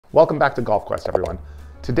Welcome back to Golf Quest, everyone.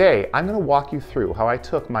 Today, I'm going to walk you through how I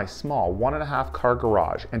took my small 1.5 car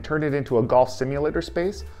garage and turned it into a golf simulator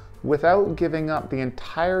space without giving up the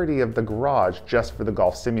entirety of the garage just for the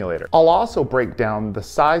golf simulator. I'll also break down the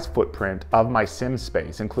size footprint of my sim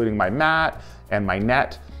space, including my mat and my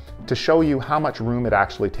net, to show you how much room it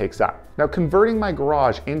actually takes up. Now, converting my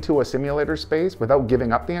garage into a simulator space without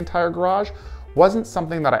giving up the entire garage wasn't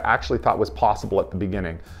something that I actually thought was possible at the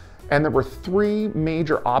beginning. And there were 3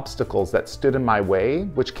 major obstacles that stood in my way,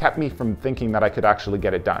 which kept me from thinking that I could actually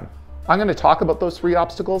get it done. I'm going to talk about those 3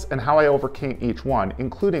 obstacles and how I overcame each one,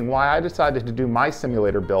 including why I decided to do my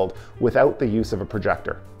simulator build without the use of a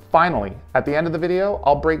projector. Finally, at the end of the video,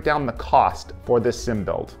 I'll break down the cost for this sim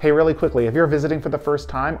build. Hey, really quickly, if you're visiting for the first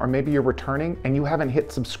time, or maybe you're returning and you haven't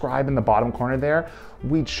hit subscribe in the bottom corner there,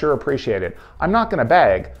 we'd sure appreciate it. I'm not gonna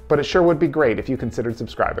beg, but it sure would be great if you considered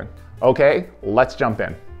subscribing. Okay, let's jump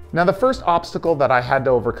in. Now, the first obstacle that I had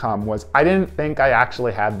to overcome was I didn't think I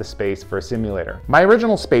actually had the space for a simulator. My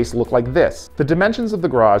original space looked like this. The dimensions of the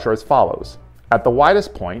garage are as follows. At the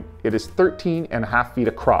widest point, it is 13.5 feet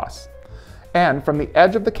across. And from the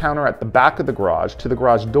edge of the counter at the back of the garage to the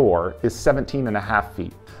garage door is 17.5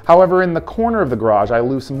 feet. However, in the corner of the garage, I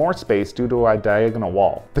lose some more space due to a diagonal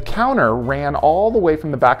wall. The counter ran all the way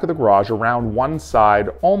from the back of the garage around one side,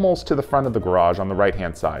 almost to the front of the garage on the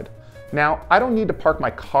right-hand side. Now, I don't need to park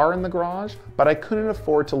my car in the garage, but I couldn't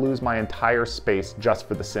afford to lose my entire space just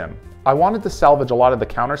for the sim. I wanted to salvage a lot of the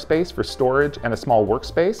counter space for storage and a small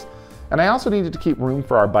workspace, and I also needed to keep room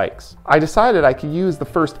for our bikes. I decided I could use the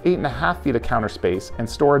first 8.5 feet of counter space and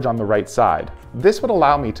storage on the right side. This would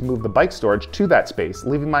allow me to move the bike storage to that space,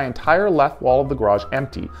 leaving my entire left wall of the garage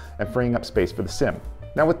empty and freeing up space for the sim.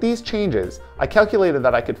 Now, with these changes, I calculated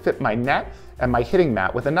that I could fit my net and my hitting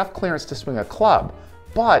mat with enough clearance to swing a club,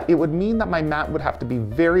 but it would mean that my mat would have to be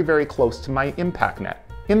very, very close to my impact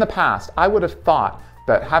net. In the past, I would have thought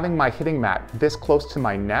that having my hitting mat this close to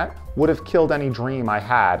my net would have killed any dream I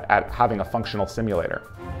had at having a functional simulator.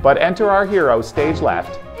 But enter our hero, stage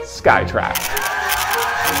left, SkyTrack.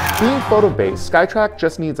 Being photo-based, SkyTrack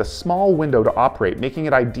just needs a small window to operate, making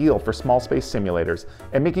it ideal for small space simulators,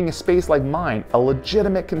 and making a space like mine a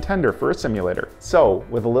legitimate contender for a simulator. So,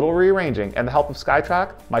 with a little rearranging and the help of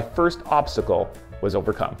SkyTrack, my first obstacle was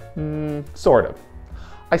overcome. Sort of.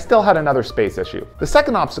 I still had another space issue. The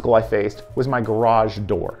second obstacle I faced was my garage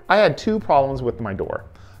door. I had 2 problems with my door.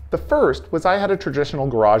 The first was I had a traditional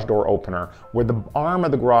garage door opener where the arm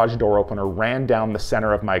of the garage door opener ran down the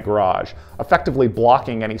center of my garage, effectively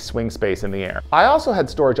blocking any swing space in the air. I also had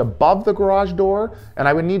storage above the garage door, and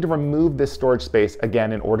I would need to remove this storage space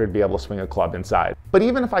again in order to be able to swing a club inside. But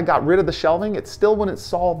even if I got rid of the shelving, it still wouldn't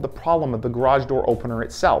solve the problem of the garage door opener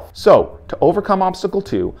itself. So, to overcome obstacle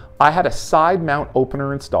 2, I had a side mount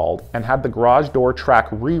opener installed and had the garage door track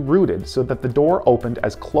rerouted so that the door opened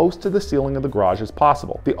as close to the ceiling of the garage as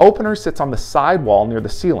possible. The opener sits on the side wall near the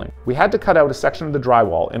ceiling. We had to cut out a section of the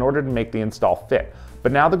drywall in order to make the install fit,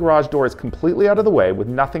 but now the garage door is completely out of the way with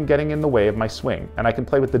nothing getting in the way of my swing, and I can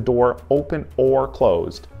play with the door open or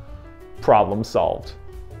closed. Problem solved.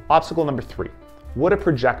 Obstacle number 3. Would a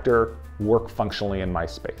projector work functionally in my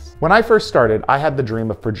space? When I first started, I had the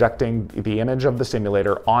dream of projecting the image of the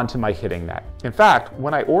simulator onto my hitting net. In fact,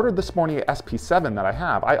 when I ordered the Spornia SP7 that I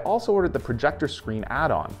have, I also ordered the projector screen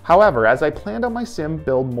add-on. However, as I planned on my sim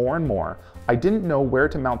build more and more, I didn't know where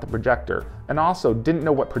to mount the projector, and also didn't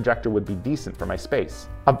know what projector would be decent for my space.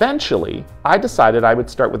 Eventually, I decided I would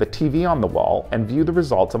start with a TV on the wall and view the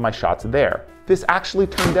results of my shots there. This actually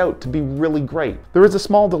turned out to be really great. There is a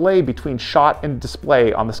small delay between shot and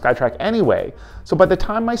display on the SkyTrack anyway, so by the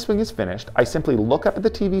time my swing is finished, I simply look up at the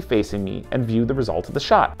TV facing me and view the results of the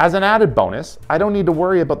shot. As an added bonus, I don't need to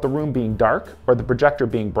worry about the room being dark or the projector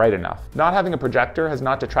being bright enough. Not having a projector has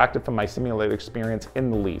not detracted from my simulator experience in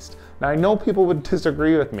the least. Now, I know people would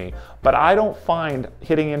disagree with me, but I don't find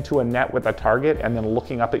hitting into a net with a target and then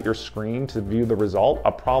looking up at your screen to view the result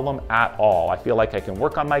a problem at all. I feel like I can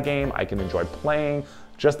work on my game, I can enjoy playing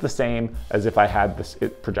just the same as if I had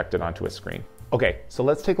it projected onto a screen. Okay, so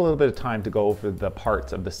let's take a little bit of time to go over the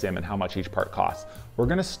parts of the sim and how much each part costs. We're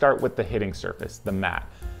gonna start with the hitting surface, the mat.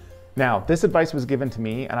 Now, this advice was given to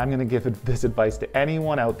me, and I'm gonna give this advice to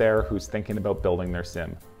anyone out there who's thinking about building their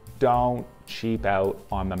sim. Don't cheap out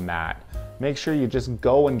on the mat. Make sure you just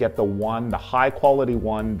go and get the high quality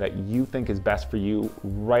one that you think is best for you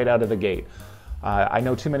right out of the gate. I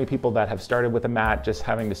know too many people that have started with a mat just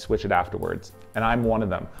having to switch it afterwards, and I'm one of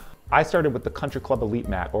them. I started with the Country Club Elite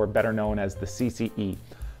mat, or better known as the CCE.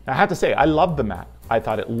 Now, I have to say, I loved the mat. I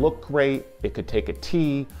thought it looked great, it could take a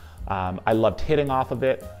tee, I loved hitting off of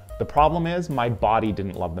it, The problem is my body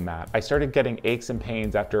didn't love the mat. I started getting aches and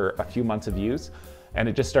pains after a few months of use, and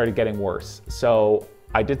it just started getting worse. So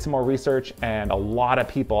I did some more research, and a lot of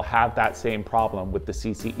people have that same problem with the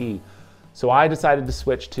CCE. So I decided to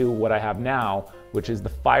switch to what I have now, which is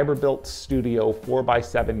the Fiberbuilt Studio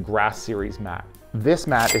 4x7 Grass Series mat. This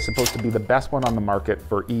mat is supposed to be the best one on the market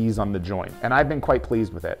for ease on the joint, and I've been quite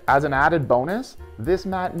pleased with it. As an added bonus, this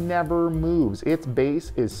mat never moves. Its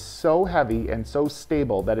base is so heavy and so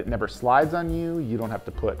stable that it never slides on you. You don't have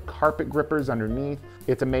to put carpet grippers underneath.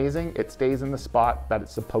 It's amazing. It stays in the spot that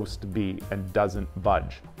it's supposed to be and doesn't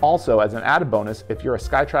budge. Also, as an added bonus, if you're a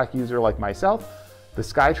SkyTrack user like myself, the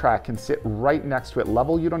SkyTrack can sit right next to it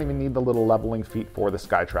level. You don't even need the little leveling feet for the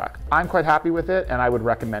SkyTrack. I'm quite happy with it, and I would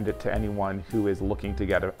recommend it to anyone who is looking to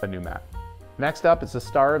get a new mat. Next up is the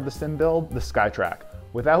star of the sim build, the SkyTrack,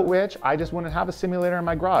 without which I just wouldn't have a simulator in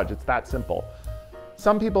my garage. It's that simple.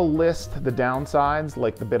 Some people list the downsides,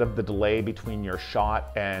 like the bit of the delay between your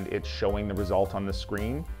shot and it's showing the result on the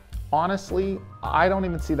screen. Honestly, I don't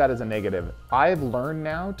even see that as a negative. I've learned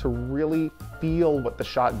now to really feel what the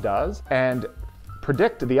shot does and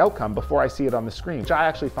predict the outcome before I see it on the screen, which I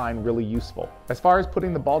actually find really useful. As far as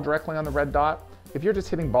putting the ball directly on the red dot, if you're just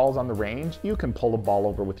hitting balls on the range, you can pull the ball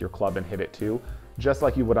over with your club and hit it too, just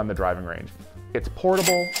like you would on the driving range. It's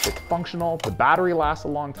portable, it's functional, the battery lasts a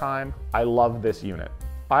long time. I love this unit.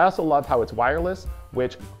 I also love how it's wireless,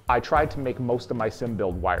 which I tried to make most of my sim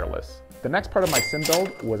build wireless. The next part of my sim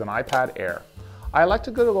build was an iPad Air. I like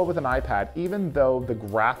to go with an iPad even though the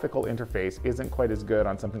graphical interface isn't quite as good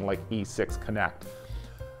on something like E6 Connect.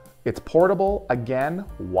 It's portable, again,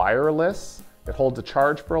 wireless, it holds a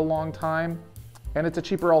charge for a long time, and it's a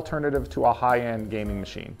cheaper alternative to a high-end gaming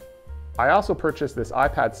machine. I also purchased this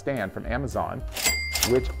iPad stand from Amazon,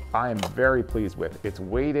 which I am very pleased with. It's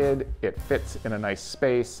weighted, it fits in a nice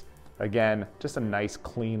space. Again, just a nice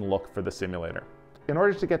clean look for the simulator. In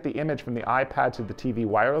order to get the image from the iPad to the TV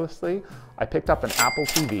wirelessly, I picked up an Apple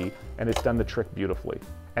TV, and it's done the trick beautifully.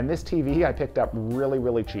 And this TV I picked up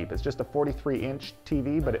really cheap. It's just a 43-inch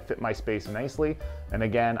TV, but it fit my space nicely. And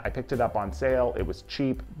again, I picked it up on sale, it was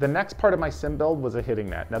cheap. The next part of my sim build was a hitting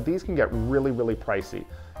net. Now these can get really pricey.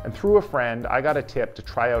 And through a friend, I got a tip to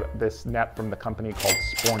try out this net from the company called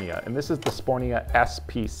Spornia, and this is the Spornia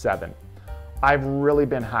SP7. I've really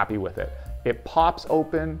been happy with it. It pops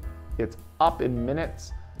open, it's up in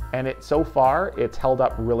minutes, and so far, it's held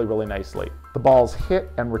up really nicely. The balls hit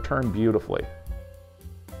and return beautifully.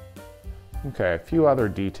 Okay, a few other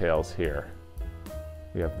details here.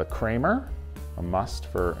 We have the Kramer, a must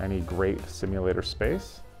for any great simulator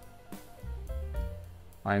space.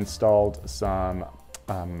 I installed some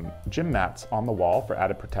gym mats on the wall for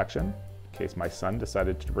added protection, in case my son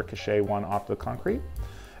decided to ricochet one off the concrete.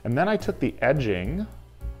 And then I took the edging,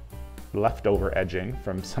 leftover edging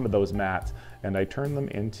from some of those mats, and I turned them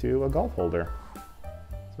into a golf holder.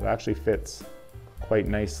 So it actually fits quite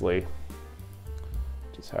nicely.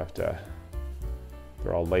 Just have to,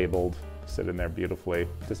 they're all labeled, sit in there beautifully.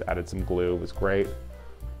 Just added some glue, it was great.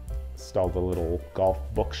 Installed a little golf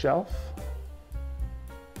bookshelf.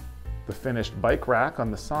 The finished bike rack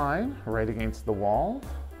on the side, right against the wall,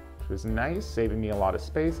 which was nice, saving me a lot of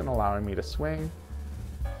space and allowing me to swing.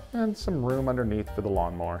 And some room underneath for the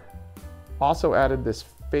lawnmower. Also added this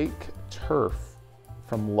fake turf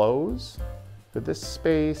from Lowe's. For this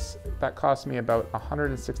space, that cost me about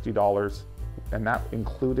 $160, and that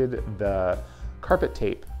included the carpet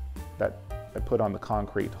tape that I put on the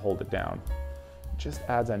concrete to hold it down. It just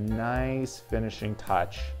adds a nice finishing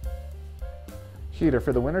touch. Heater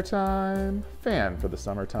for the wintertime, fan for the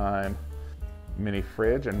summertime, mini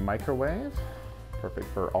fridge and microwave, perfect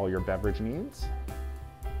for all your beverage needs.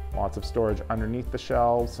 Lots of storage underneath the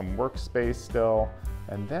shelves, some workspace still,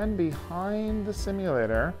 and then behind the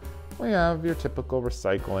simulator, we have your typical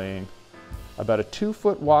recycling, about a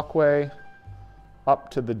 2-foot walkway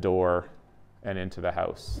up to the door and into the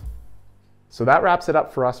house. So that wraps it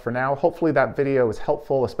up for us for now. Hopefully that video was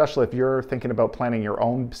helpful, especially if you're thinking about planning your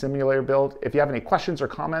own simulator build. If you have any questions or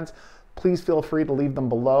comments, please feel free to leave them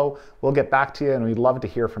below. We'll get back to you and we'd love to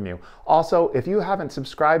hear from you. Also, if you haven't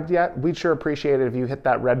subscribed yet, we'd sure appreciate it if you hit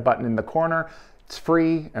that red button in the corner. It's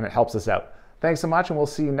free and it helps us out. Thanks so much, and we'll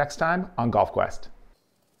see you next time on Golf Quest.